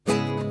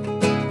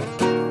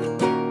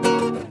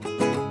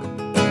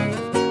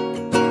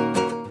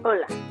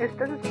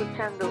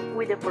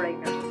the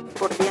Foreigners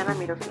por Diana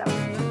Miroslava.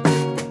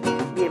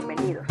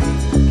 Bienvenidos.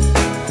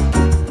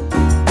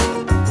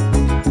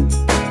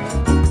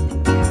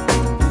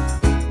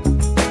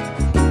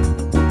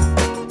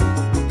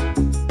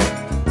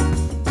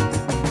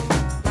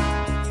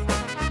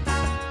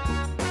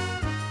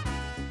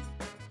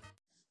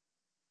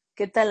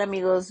 ¿Qué tal,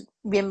 amigos?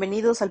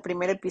 Bienvenidos al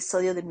primer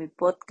episodio de mi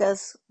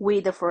podcast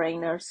We the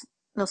Foreigners,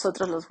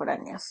 nosotros los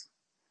foráneos.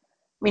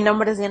 Mi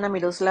nombre es Diana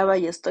Miroslava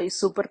y estoy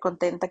súper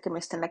contenta que me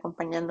estén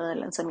acompañando en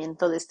el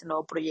lanzamiento de este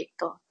nuevo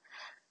proyecto.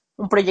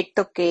 Un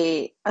proyecto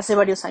que hace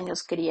varios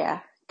años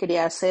quería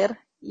hacer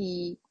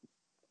y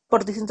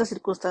por distintas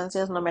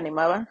circunstancias no me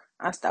animaba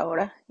hasta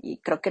ahora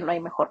y creo que no hay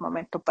mejor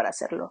momento para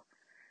hacerlo.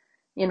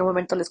 Y en un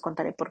momento les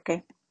contaré por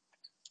qué.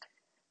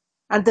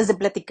 Antes de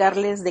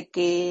platicarles de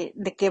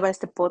qué va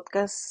este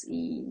podcast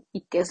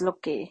y qué es lo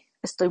que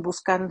estoy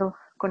buscando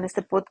con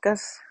este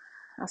podcast,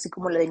 así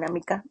como la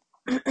dinámica,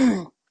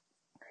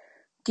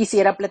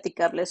 quisiera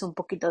platicarles un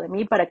poquito de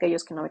mí para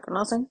aquellos que no me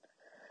conocen.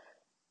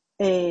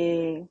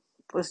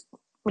 Pues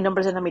mi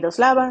nombre es Ana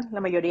Miroslava, la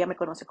mayoría me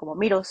conoce como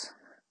Miros.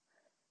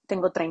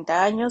 Tengo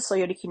 30 años,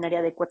 soy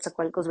originaria de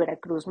Coatzacoalcos,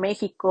 Veracruz,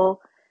 México.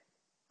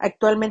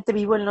 Actualmente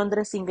vivo en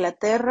Londres,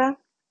 Inglaterra.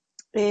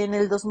 En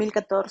el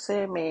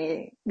 2014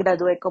 me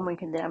gradué como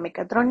ingeniera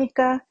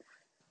mecatrónica,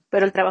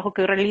 pero el trabajo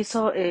que hoy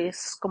realizo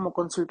es como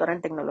consultora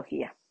en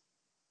tecnología.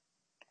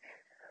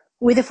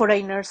 We the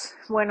Foreigners,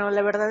 bueno,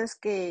 la verdad es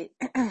que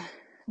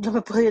yo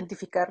me puedo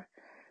identificar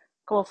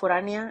como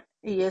foránea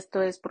y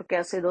esto es porque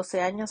hace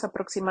 12 años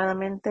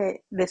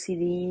aproximadamente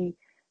decidí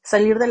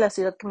salir de la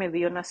ciudad que me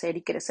vio nacer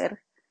y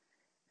crecer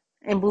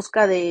en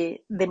busca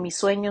de mis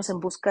sueños, en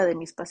busca de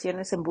mis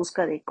pasiones, en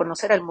busca de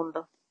conocer al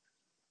mundo.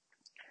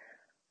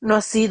 No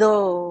ha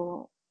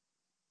sido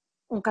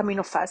un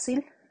camino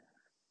fácil,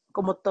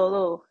 como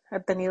todo, ha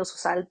tenido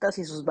sus altas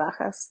y sus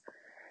bajas.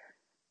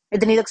 He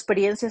tenido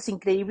experiencias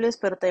increíbles,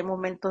 pero también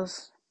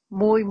momentos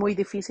muy, muy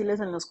difíciles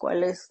en los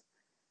cuales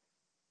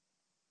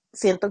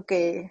siento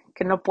que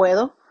no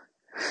puedo.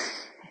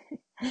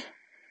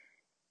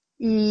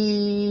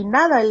 Y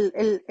nada,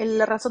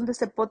 la razón de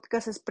este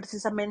podcast es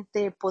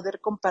precisamente poder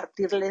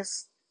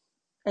compartirles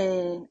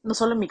no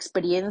solo mi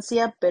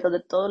experiencia, pero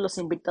de todos los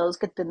invitados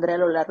que tendré a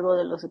lo largo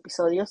de los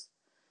episodios,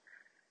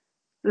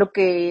 lo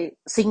que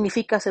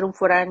significa ser un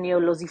foráneo,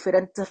 los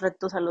diferentes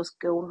retos a los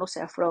que uno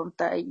se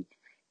afronta y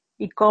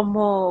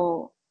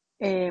cómo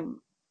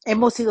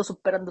hemos ido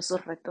superando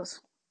esos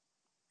retos.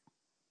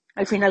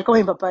 Al final, como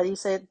mi papá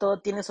dice, todo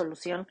tiene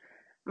solución,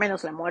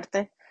 menos la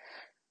muerte.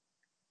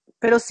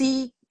 Pero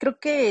sí, creo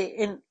que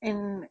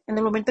en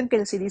el momento en que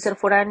decidí ser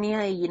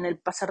foránea y en el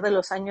pasar de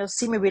los años,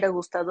 sí me hubiera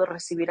gustado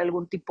recibir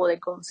algún tipo de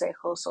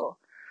consejos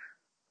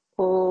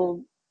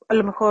o a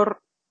lo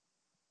mejor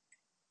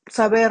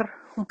saber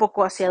un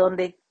poco hacia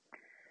dónde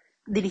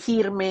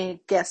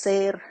dirigirme, qué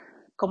hacer,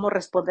 cómo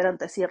responder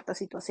ante ciertas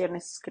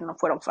situaciones que no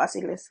fueron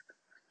fáciles.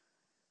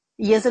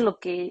 Y es de lo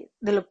que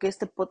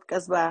este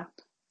podcast va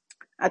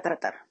a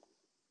tratar.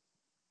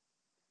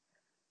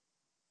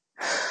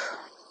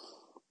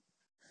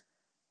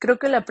 Creo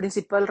que la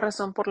principal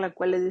razón por la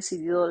cual he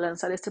decidido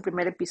lanzar este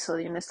primer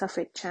episodio en esta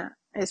fecha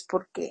es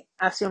porque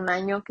hace un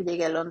año que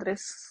llegué a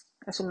Londres,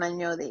 hace un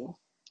año de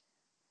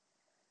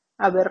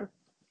haber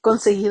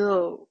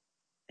conseguido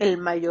el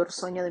mayor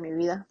sueño de mi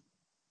vida.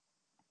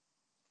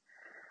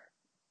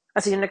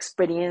 Ha sido una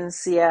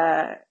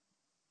experiencia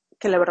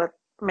que la verdad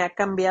me ha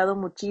cambiado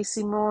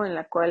muchísimo, en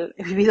la cual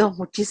he vivido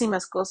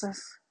muchísimas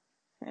cosas.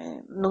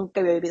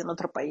 Nunca había vivido en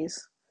otro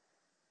país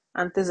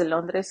antes de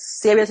Londres.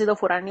 Sí había sido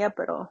foránea,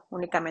 pero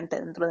únicamente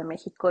dentro de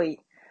México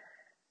y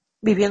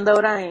viviendo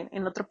ahora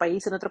en otro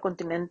país, en otro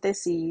continente,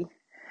 sí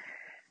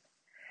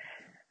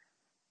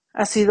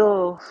ha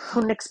sido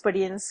una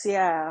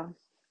experiencia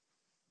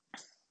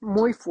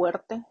muy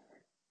fuerte,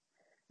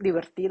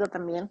 divertido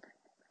también,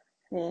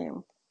 eh,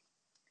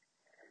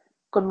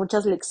 con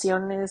muchas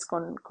lecciones,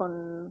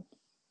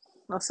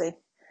 no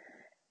sé,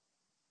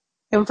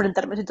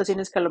 enfrentarme a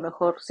situaciones que a lo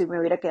mejor si me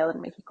hubiera quedado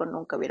en México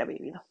nunca hubiera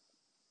vivido.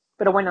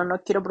 Pero bueno,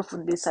 no quiero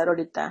profundizar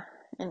ahorita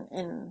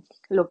en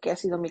lo que ha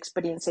sido mi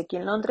experiencia aquí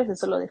en Londres,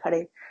 eso lo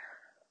dejaré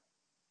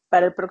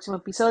para el próximo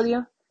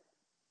episodio,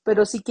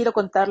 pero sí quiero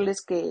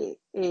contarles que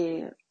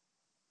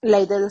la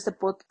idea de este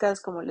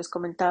podcast, como les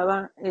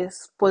comentaba,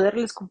 es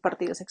poderles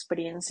compartir esa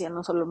experiencia,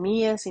 no solo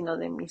mía, sino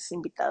de mis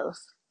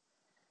invitados.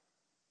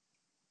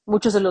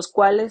 Muchos de los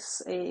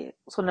cuales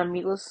son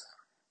amigos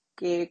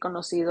que he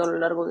conocido a lo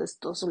largo de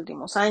estos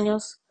últimos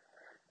años.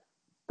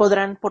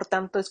 Podrán, por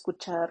tanto,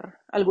 escuchar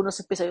algunos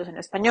episodios en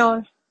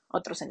español,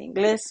 otros en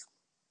inglés.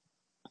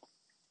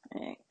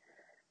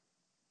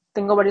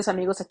 Tengo varios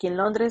amigos aquí en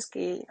Londres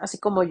que, así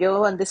como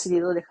yo, han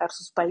decidido dejar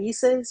sus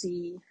países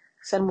y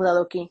se han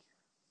mudado aquí.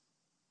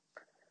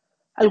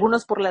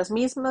 Algunos por las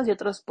mismas y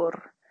otros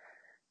por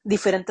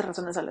diferentes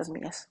razones a las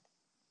mías.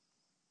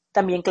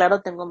 También,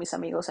 claro, tengo mis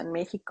amigos en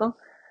México,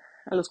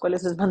 a los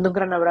cuales les mando un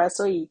gran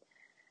abrazo y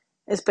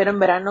espero en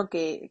verano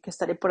que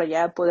estaré por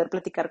allá, poder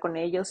platicar con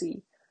ellos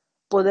y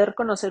poder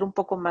conocer un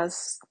poco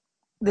más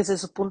desde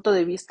su punto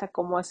de vista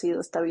cómo ha sido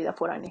esta vida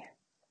foránea.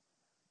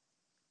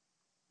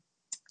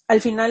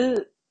 Al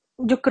final,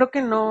 yo creo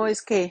que no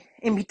es que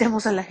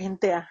invitemos a la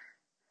gente a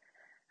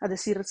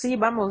decir, sí,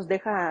 vamos,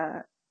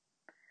 deja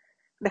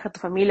tu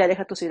familia,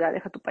 deja tu ciudad,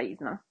 deja tu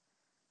país, ¿no?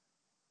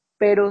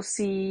 Pero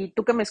si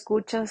tú que me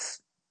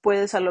escuchas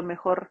puedes a lo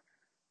mejor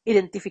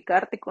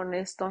identificarte con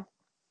esto,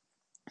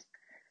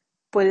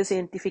 puedes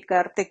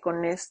identificarte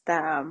con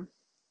esta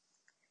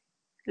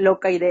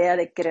loca idea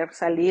de querer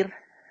salir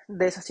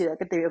de esa ciudad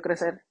que te vio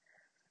crecer.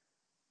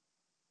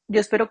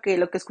 Yo espero que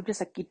lo que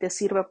escuches aquí te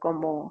sirva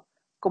como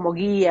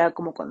guía,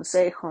 como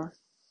consejo,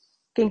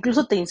 que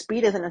incluso te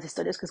inspires en las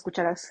historias que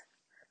escucharás.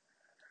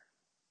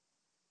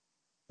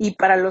 Y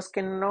para los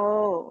que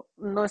no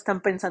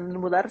están pensando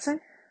en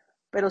mudarse,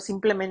 pero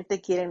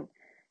simplemente quieren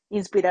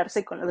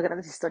inspirarse con las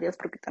grandes historias,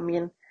 porque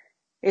también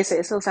es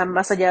eso, o sea,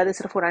 más allá de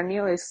ser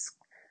foráneo, es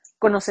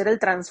conocer el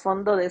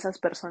trasfondo de esas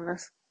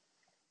personas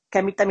que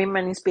a mí también me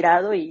han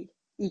inspirado y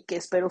que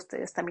espero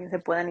ustedes también se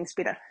puedan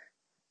inspirar.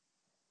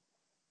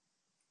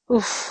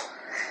 Uf,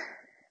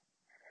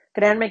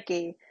 créanme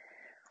que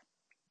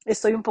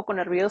estoy un poco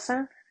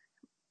nerviosa.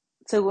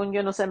 Según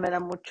yo no se me da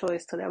mucho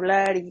esto de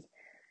hablar y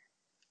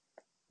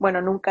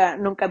bueno, nunca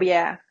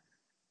había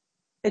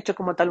hecho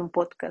como tal un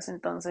podcast,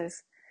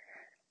 entonces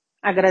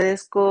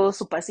agradezco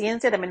su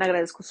paciencia, también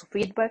agradezco su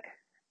feedback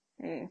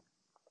eh,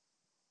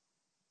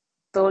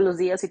 todos los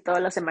días y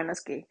todas las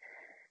semanas que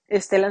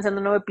esté lanzando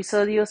un nuevo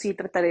episodio, sí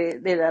trataré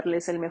de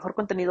darles el mejor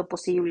contenido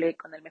posible,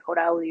 con el mejor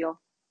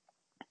audio,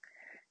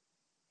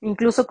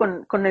 incluso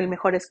con el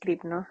mejor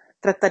script, ¿no?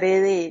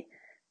 Trataré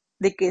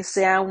de que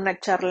sea una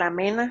charla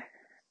amena,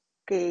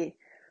 que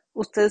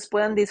ustedes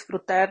puedan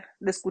disfrutar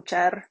de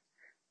escuchar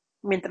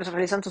mientras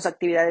realizan sus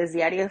actividades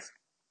diarias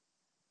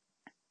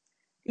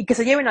y que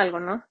se lleven algo,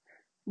 ¿no?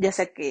 Ya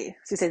sea que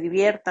si se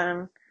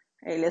diviertan,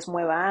 les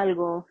mueva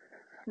algo,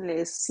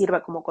 les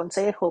sirva como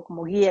consejo,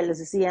 como guía, les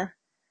decía.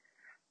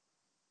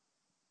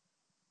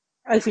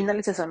 Al final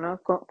es eso,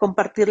 ¿no?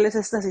 Compartirles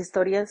estas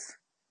historias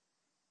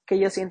que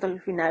yo siento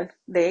al final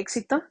de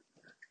éxito.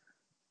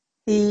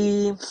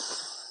 Y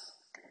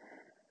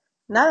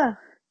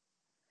nada,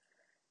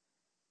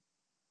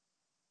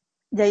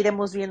 ya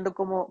iremos viendo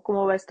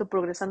cómo va esto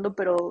progresando,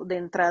 pero de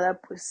entrada,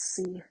 pues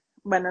sí,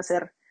 van a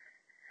ser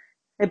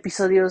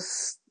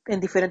episodios en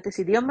diferentes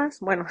idiomas.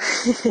 Bueno,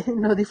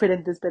 no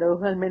diferentes,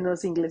 pero al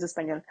menos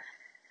inglés-español.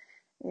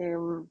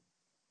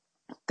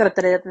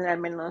 Trataré de tener al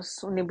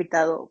menos un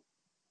invitado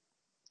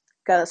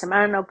cada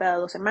semana o cada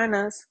 2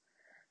 semanas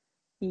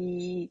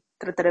y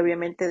trataré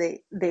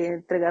obviamente de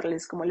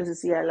entregarles, como les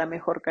decía, la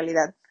mejor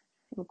calidad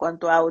en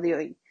cuanto a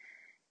audio y,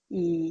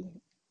 y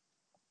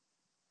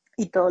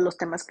todos los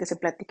temas que se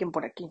platiquen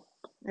por aquí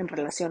en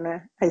relación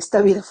a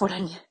esta vida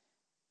foránea.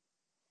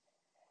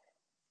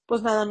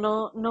 Pues nada,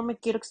 no me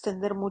quiero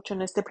extender mucho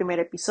en este primer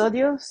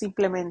episodio,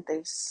 simplemente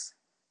es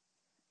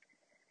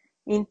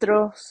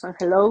intros and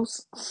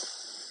hellos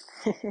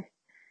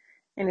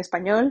en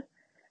español,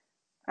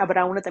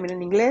 habrá una también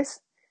en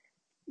inglés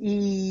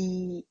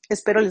y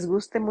espero les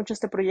guste mucho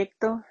este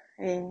proyecto.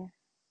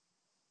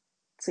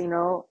 Si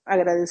no,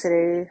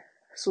 agradeceré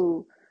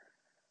su,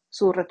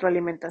 su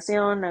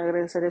retroalimentación,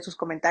 agradeceré sus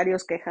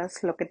comentarios,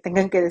 quejas, lo que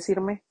tengan que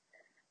decirme.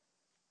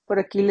 Por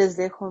aquí les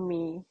dejo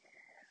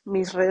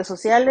mis redes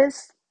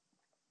sociales,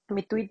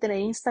 mi Twitter e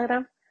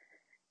Instagram.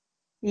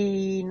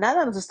 Y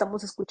nada, nos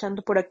estamos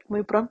escuchando por aquí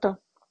muy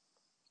pronto.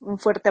 Un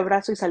fuerte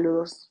abrazo y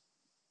saludos.